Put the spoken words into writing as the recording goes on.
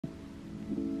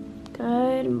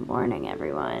Good morning,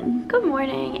 everyone. Good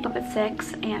morning. I'm up at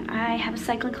 6 and I have a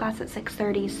cycling class at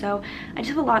 6:30, so I just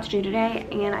have a lot to do today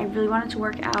and I really wanted to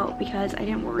work out because I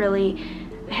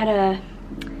had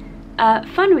a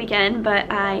fun weekend, but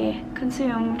I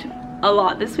consumed a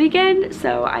lot this weekend,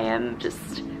 so I am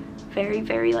just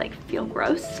very like feel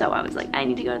gross. So I was like, I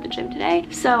need to go to the gym today.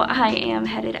 So I am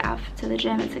headed out to the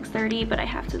gym at 6:30, but I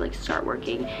have to like start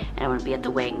working and I want to be at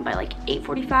the wing by like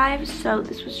 8:45. So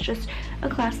this was just a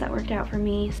class that worked out for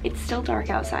me. It's still dark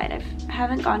outside. I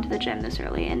haven't gone to the gym this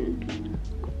early in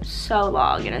so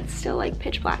long and it's still like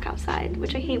pitch black outside,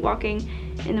 which I hate walking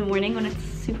in the morning when it's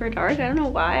super dark. I don't know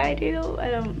why I do. I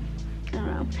don't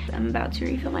know. I'm about to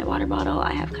refill my water bottle.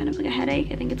 I have kind of like a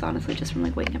headache. I think it's honestly just from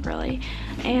like waking up early.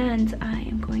 And I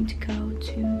am going to go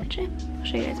to the gym. I'll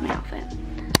show you guys my outfit.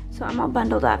 So I'm all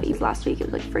bundled up. Because last week it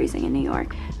was like freezing in New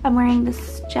York. I'm wearing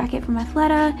this jacket from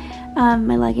Athleta.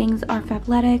 My leggings are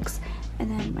Fabletics.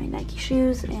 And then my Nike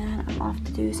shoes. And I'm off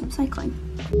to do some cycling.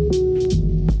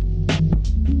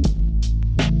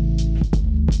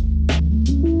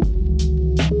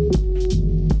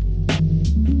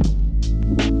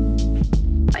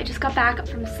 Got back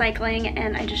from cycling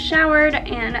and I just showered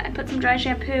and I put some dry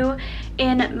shampoo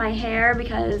in my hair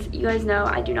because you guys know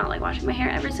I do not like washing my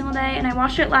hair every single day, and I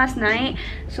washed it last night,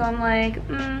 so I'm like,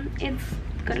 it's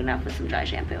good enough with some dry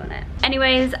shampoo in it.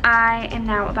 Anyways, I am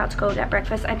now about to go get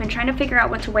breakfast. I've been trying to figure out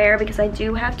what to wear because I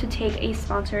do have to take a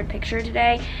sponsored picture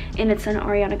today and it's an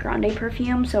Ariana Grande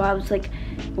perfume, so I was like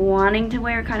wanting to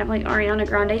wear kind of like Ariana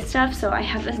Grande stuff. So I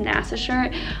have this NASA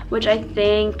shirt, which I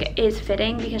think is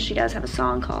fitting because she does have a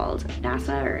song called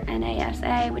NASA or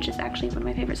NASA, which is actually one of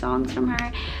my favorite songs from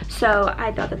her. So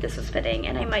I thought that this was fitting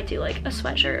and I might do like a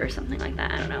sweatshirt or something like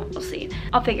that. I don't know, we'll see.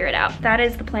 I'll figure it out. That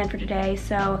is the plan for today.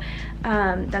 So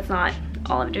that's not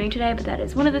all I'm doing today, but that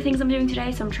is one of the things I'm doing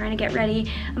today. So I'm trying to get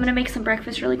ready. I'm gonna make some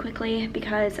breakfast really quickly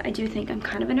because I do think I'm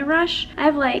kind of in a rush. I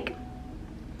have like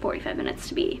 45 minutes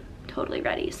to be totally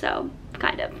ready, so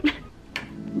kind of.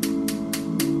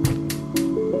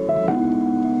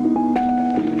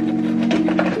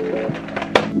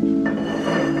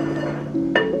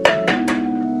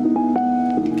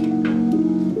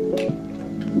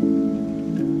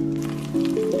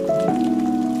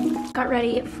 Got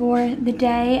ready for the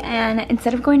day, and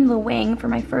instead of going to the wing for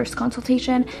my first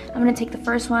consultation, I'm gonna take the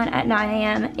first one at 9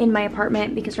 a.m. in my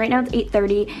apartment because right now it's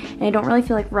 8:30 and I don't really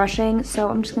feel like rushing, so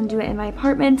I'm just gonna do it in my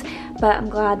apartment. But I'm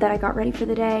glad that I got ready for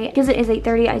the day. Because it is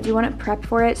 8:30, I do want to prep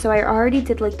for it, so I already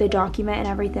did like the document and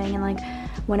everything and like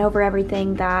went over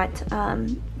everything that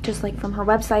just like from her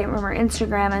website, from her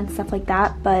Instagram and stuff like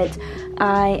that, but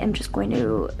I am just going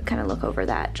to kind of look over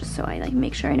that just so I like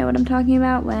make sure I know what I'm talking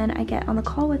about when I get on the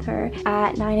call with her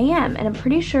at 9 a.m. and I'm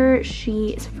pretty sure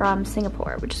she's from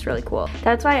Singapore, which is really cool.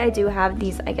 That's why I do have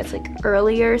these, I guess, like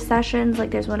earlier sessions.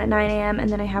 Like there's one at 9 a.m. and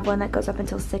then I have one that goes up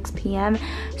until 6 p.m.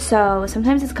 So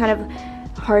sometimes it's kind of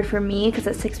hard for me because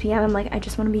at 6 p.m. I'm like, I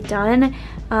just want to be done,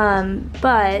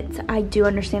 but I do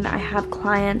understand that I have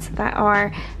clients that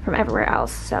are from everywhere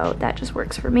else, so that just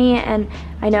works for me. And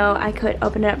I know I could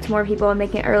open it up to more people and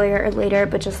make it earlier or later,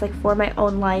 but just like for my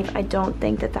own life, I don't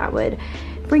think that that would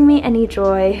bring me any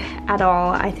joy at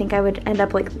all. I think I would end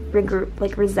up like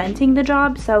resenting the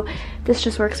job, so this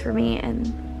just works for me.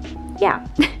 And yeah.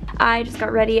 I just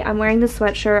got ready. I'm wearing this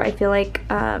sweatshirt. I feel like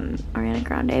Ariana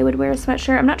Grande would wear a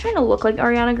sweatshirt. I'm not trying to look like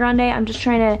Ariana Grande. I'm just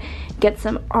trying to get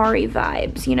some Ari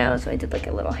vibes, you know? So I did like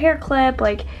a little hair clip,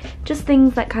 like just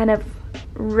things that kind of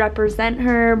represent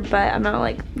her, but I'm not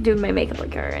like doing my makeup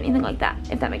like her or anything like that,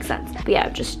 if that makes sense. But yeah,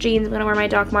 just jeans. I'm gonna wear my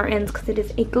Doc Martens because it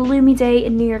is a gloomy day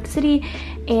in New York City.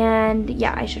 And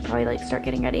yeah, I should probably like start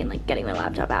getting ready and like getting my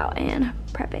laptop out and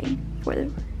prepping for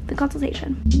the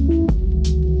consultation.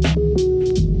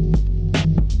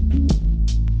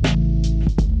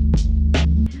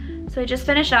 So I just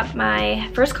finished up my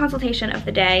first consultation of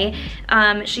the day.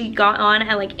 She got on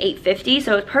at like 8:50,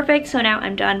 so it was perfect. So now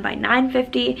I'm done by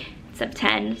 9:50. Of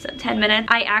 10, so 10 minutes.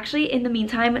 I actually, in the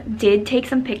meantime, did take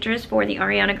some pictures for the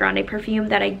Ariana Grande perfume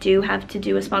that I do have to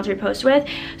do a sponsored post with.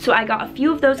 So I got a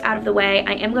few of those out of the way.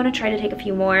 I am going to try to take a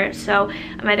few more. So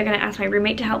I'm either going to ask my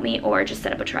roommate to help me or just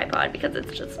set up a tripod because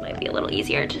it's just might be a little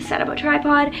easier to set up a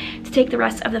tripod to take the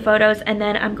rest of the photos. And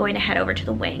then I'm going to head over to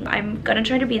the wing. I'm going to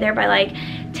try to be there by like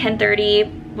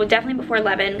 10:30. Well, definitely before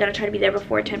 11. I'm going to try to be there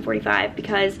before 10:45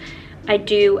 because I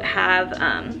do have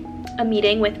a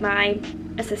meeting with my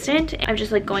assistant. I'm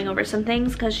just like going over some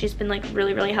things because she's been like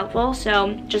really helpful.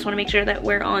 So just want to make sure that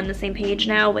we're on the same page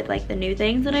now with like the new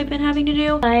things that I've been having to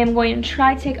do. I am going to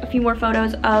try to take a few more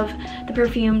photos of the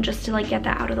perfume just to like get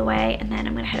that out of the way, and then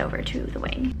I'm gonna head over to the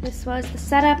wing. This was the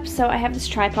setup. So I have this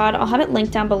tripod. I'll have it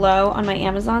linked down below on my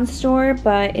Amazon store,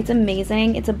 but it's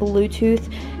amazing. It's a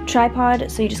Bluetooth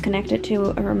tripod, so you just connect it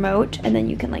to a remote and then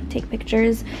you can like take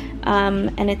pictures,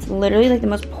 and it's literally like the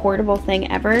most portable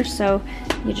thing ever. So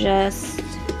you just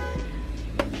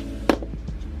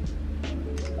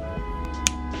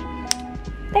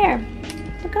there,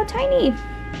 look how tiny.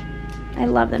 I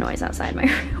love the noise outside my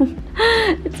room.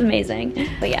 It's amazing.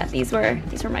 But yeah, these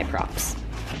were my props.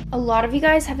 A lot of you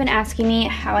guys have been asking me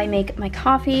how I make my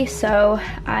coffee, so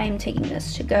I'm taking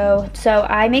this to go. So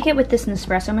I make it with this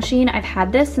Nespresso machine. I've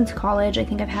had this since college. I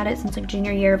think I've had it since like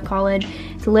junior year of college.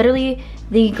 It's literally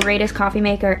the greatest coffee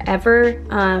maker ever.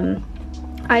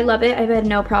 I love it. I've had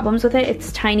no problems with it. It's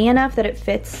tiny enough that it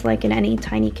fits like in any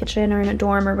tiny kitchen or in a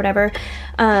dorm or whatever.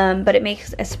 But it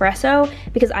makes espresso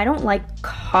because I don't like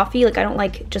coffee. Like I don't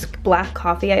like just black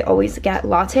coffee. I always get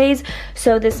lattes.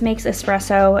 So this makes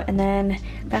espresso, and then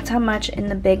that's how much in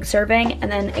the big serving.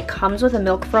 And then it comes with a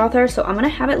milk frother. So I'm gonna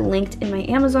have it linked in my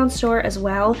Amazon store as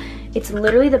well. It's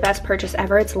literally the best purchase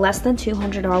ever. It's less than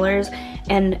 $200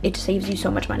 and it saves you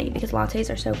so much money because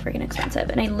lattes are so freaking expensive,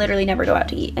 and I literally never go out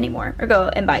to eat anymore or go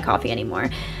and buy coffee anymore.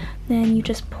 Then you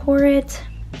just pour it,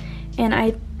 and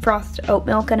I frothed oat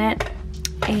milk in it,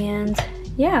 and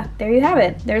yeah, there you have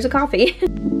it. There's a coffee.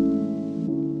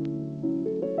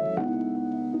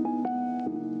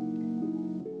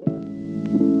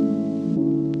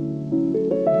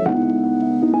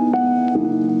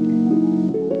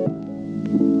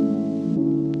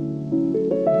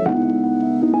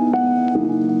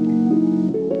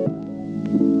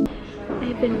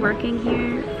 Been working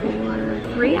here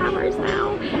for 3 hours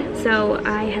now, so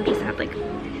I have just had like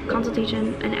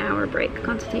consultation, an hour break,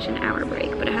 consultation, hour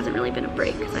break, but it hasn't really been a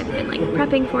break because I've been like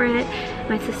prepping for it.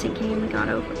 My assistant came,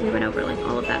 we went over like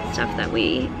all of that stuff that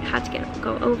we had to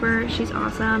go over. She's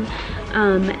awesome.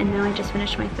 And now I just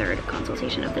finished my 3rd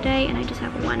consultation of the day, and I just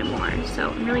have 1 more, so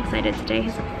I'm really excited. Today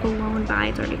has flown by.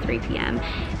 It's already 3 p.m.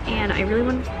 and I really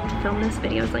wanted to film this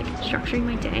video, like structuring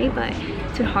my day, but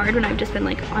it's been hard when I've just been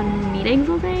like on meetings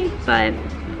all day. But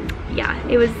yeah,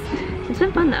 it's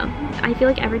been fun though. I feel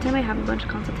like every time I have a bunch of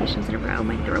consultations in a row,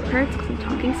 my throat hurts because I'm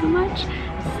talking so much.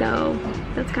 So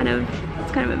it's kind of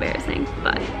embarrassing,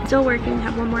 but still working.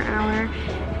 Have 1 more hour.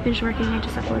 Finish working. I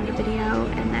just uploaded a video,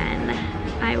 and then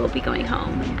I will be going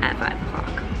home at 5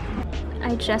 o'clock.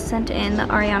 I just sent in the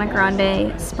Ariana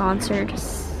Grande sponsored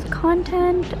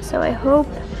content, so I hope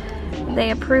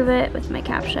they approve it with my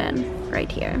caption right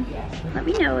here. Let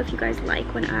me know if you guys like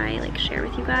when I like share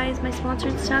with you guys my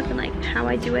sponsored stuff and like how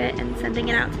I do it and sending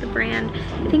it out to the brand.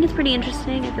 I think it's pretty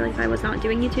interesting. I feel like if I was not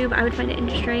doing YouTube, I would find it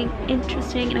interesting,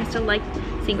 and I still like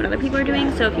seeing what other people are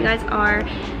doing. So if you guys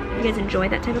enjoy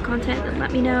that type of content, then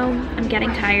let me know. I'm getting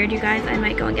tired, you guys. I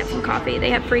might go and get some coffee. They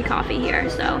have free coffee here,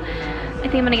 so I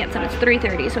think I'm gonna get some. It's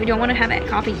 3:30, so I don't want to have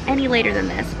coffee any later than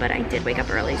this, but I did wake up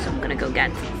early, so I'm gonna go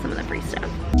get some of the free stuff.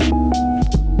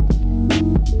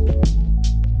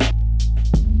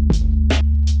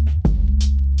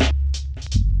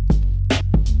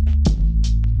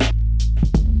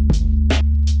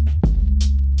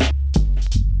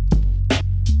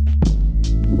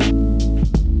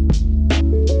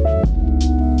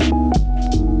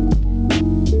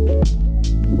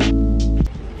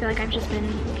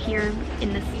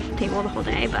 The whole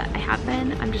day, but I have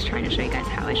been. I'm just trying to show you guys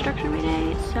how I structure my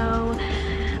day. So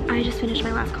I just finished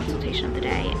my last consultation of the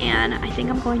day, and I think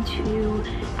I'm going to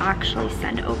actually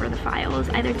send over the files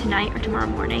either tonight or tomorrow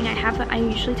morning. I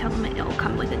usually tell them it'll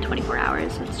come within 24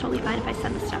 hours, so it's totally fine if I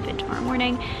send the stuff in tomorrow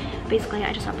morning. Basically,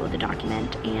 I just upload the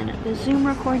document and the Zoom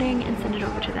recording and send it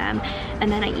over to them,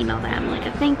 and then I email them like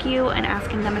a thank you and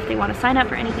asking them if they want to sign up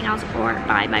for anything else or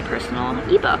buy my personal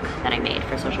ebook that I made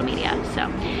for social media.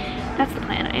 So that's the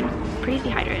plan. I'm pretty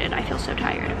dehydrated. I feel so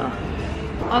tired.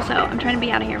 Oh. Also, I'm trying to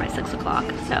be out of here by 6 o'clock,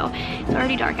 so it's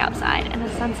already dark outside, and the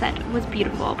sunset was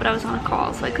beautiful, but I was on a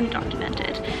call, so I couldn't document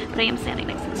it. But I am standing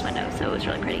next to this window, so it was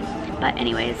really pretty. But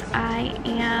anyways, I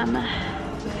am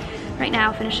right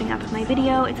now finishing up my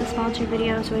video. It's a sponsored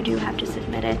video, so I do have to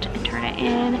submit it and turn it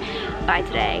in by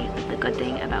today. The good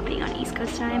thing about being on East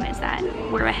Coast time is that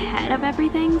we're ahead of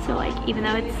everything, so like even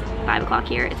though it's 5 o'clock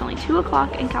here, it's only 2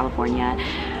 o'clock in California,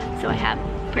 so I have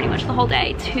pretty much the whole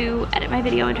day to edit my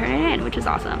video and turn it in, which is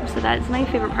awesome. So that is my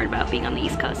favorite part about being on the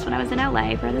East Coast. When I was in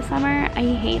LA for the summer, I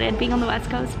hated being on the West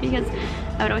Coast because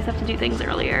I would always have to do things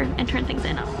earlier and turn things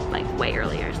in like way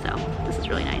earlier. So this is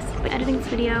really nice. But editing this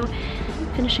video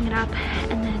finishing it up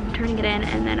and then turning it in,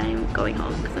 and then I'm going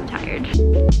home because I'm tired.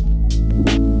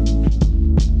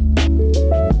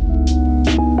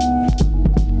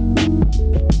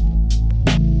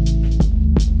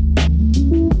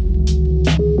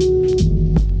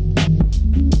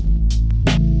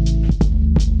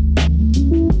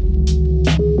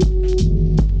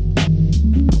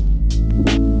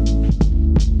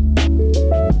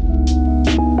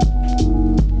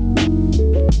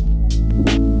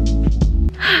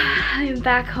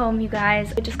 Back home, you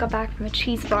guys. I just got back from a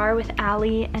cheese bar with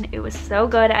Allie and it was so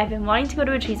good. I've been wanting to go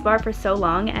to a cheese bar for so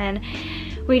long, and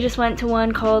we just went to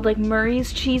one called like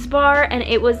Murray's Cheese Bar and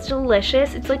it was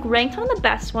delicious. It's like ranked one of the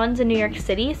best ones in New York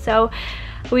City, so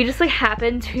we just like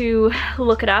happened to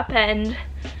look it up, and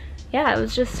yeah, it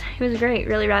was great.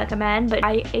 Really recommend. But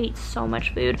I ate so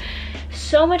much food,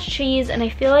 so much cheese, and I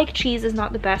feel like cheese is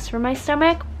not the best for my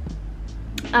stomach,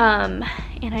 and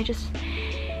I just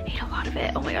ate a lot of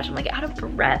it. Oh my gosh, I'm like out of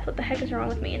breath. What the heck is wrong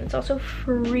with me? And it's also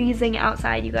freezing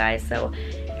outside, you guys. So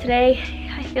today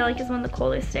I feel like is one of the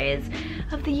coldest days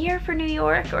of the year for New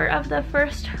York, or of the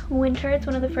first winter. It's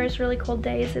one of the first really cold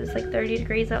days. It was like 30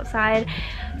 degrees outside,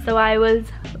 so I was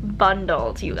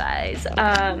bundled, you guys.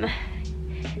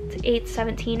 It's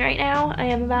 8:17 right now. I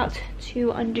am about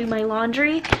to undo my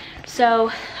laundry.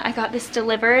 So I got this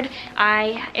delivered.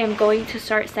 I am going to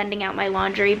start sending out my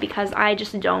laundry because I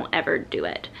just don't ever do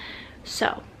it.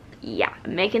 So yeah,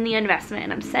 I'm making the investment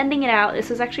and I'm sending it out. This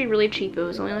was actually really cheap. It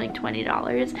was only like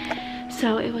 $20.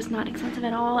 So it was not expensive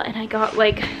at all. And I got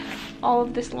like all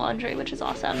of this laundry, which is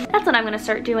awesome. That's what I'm gonna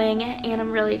start doing, and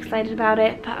I'm really excited about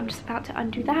it. But I'm just about to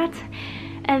undo that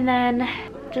and then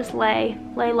just lay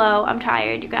low. I'm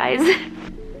tired, you guys.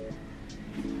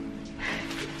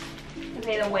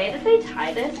 Okay, the way that they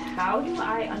tie this, how do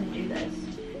I undo this?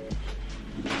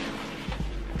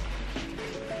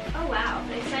 Oh wow,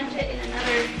 they sent it in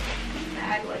another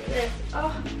bag like this.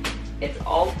 Oh, it's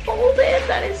all folded.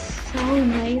 That is so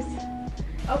nice.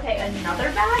 Okay,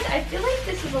 another bag. I feel like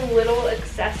this is a little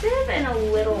excessive and a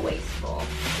little wasteful.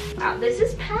 Wow, this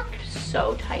is packed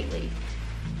so tightly.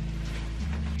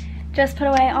 Just put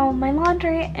away all my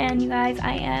laundry, and you guys,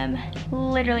 I am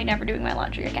literally never doing my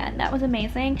laundry again. That was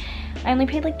amazing. I only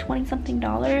paid like 20 something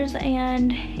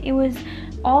and it was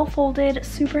all folded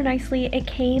super nicely. It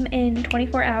came in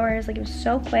 24 hours, like it was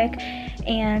so quick,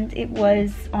 and it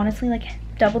was honestly like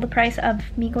double the price of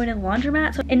me going to the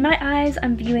laundromat. So in my eyes,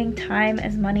 I'm viewing time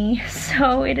as money,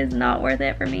 so it is not worth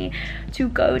it for me to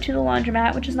go to the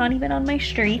laundromat, which is not even on my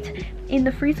street, in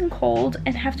the freezing cold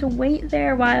and have to wait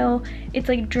there while it's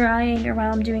like drying or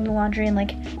while I'm doing the laundry and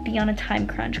like be on a time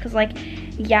crunch. Because like,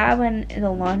 yeah, when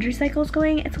the laundry cycle is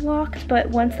going, it's locked, but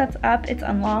once that's up, it's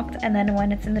unlocked, and then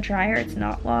when it's in the dryer, it's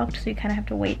not locked, so you kind of have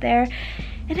to wait there,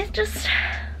 and it's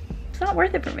not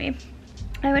worth it for me.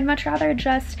 I would much rather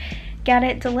just get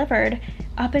it delivered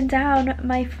up and down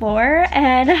my floor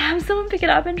and have someone pick it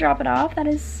up and drop it off. That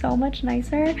is so much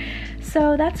nicer.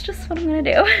 So that's just what I'm gonna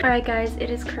do. All right guys, it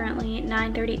is currently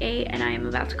 9:38 and I am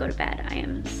about to go to bed. I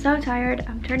am so tired.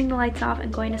 I'm turning the lights off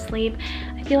and going to sleep.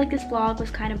 I feel like this vlog was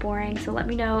kind of boring, so let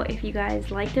me know if you guys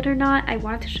liked it or not. I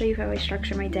wanted to show you how I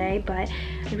structure my day, but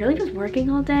I really was working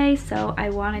all day, so I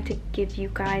wanted to give you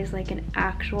guys like an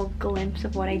actual glimpse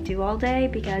of what I do all day,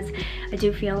 because I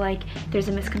do feel like there's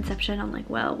a misconception on like,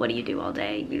 well, what do you do all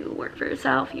day? You work for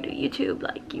yourself, you do YouTube,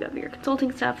 like you have your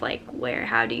consulting stuff, like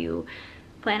how do you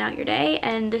plan out your day?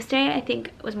 And this day I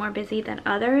think was more busy than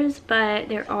others, but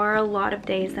there are a lot of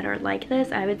days that are like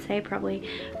this. I would say probably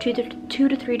two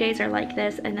to three days are like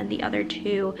this, and then the other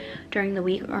 2 during the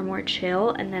week are more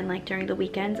chill, and then like during the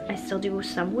weekends I still do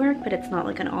some work, but it's not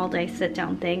like an all day sit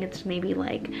down thing. It's maybe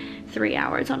like 3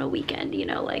 hours on a weekend, you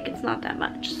know, like it's not that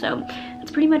much. So that's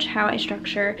pretty much how I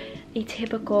structure a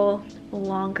typical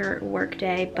longer work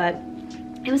day. But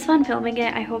it was fun filming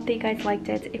it. I hope that you guys liked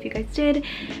it. If you guys did,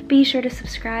 be sure to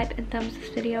subscribe and thumbs this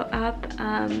video up.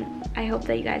 I hope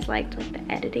that you guys liked like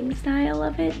the editing style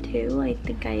of it too. I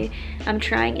think I'm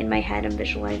trying in my head, I'm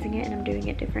visualizing it and I'm doing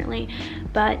it differently,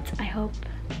 but I hope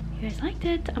you guys liked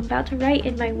it. I'm about to write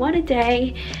in my 1 a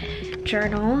day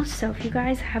journal, so if you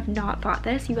guys have not bought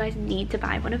this, you guys need to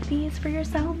buy one of these for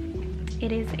yourself.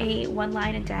 It is a 1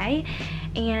 line a day,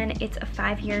 and it's a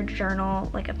 5-year journal,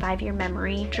 like a 5-year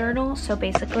memory journal. So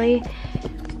basically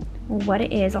what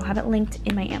it is, I'll have it linked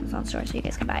in my Amazon store so you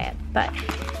guys can buy it, but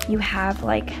you have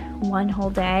like 1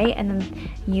 whole day and then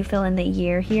you fill in the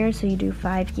year here, so you do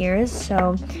 5 years,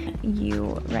 so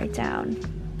you write down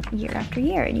year after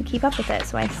year and you keep up with it.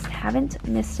 So I haven't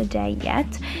missed a day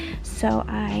yet, so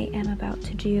I am about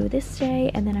to do this day,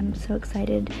 and then I'm so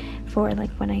excited for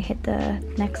like when I hit the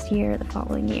next year, the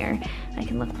following year, I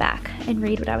can look back and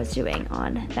read what I was doing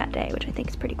on that day, which I think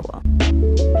is pretty cool.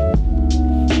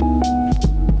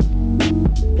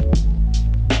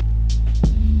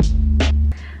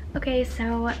 Okay,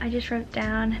 so I just wrote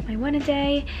down my one a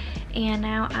day and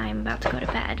now I'm about to go to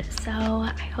bed. So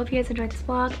I hope you guys enjoyed this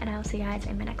vlog and I'll see you guys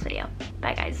in my next video.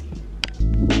 Bye guys.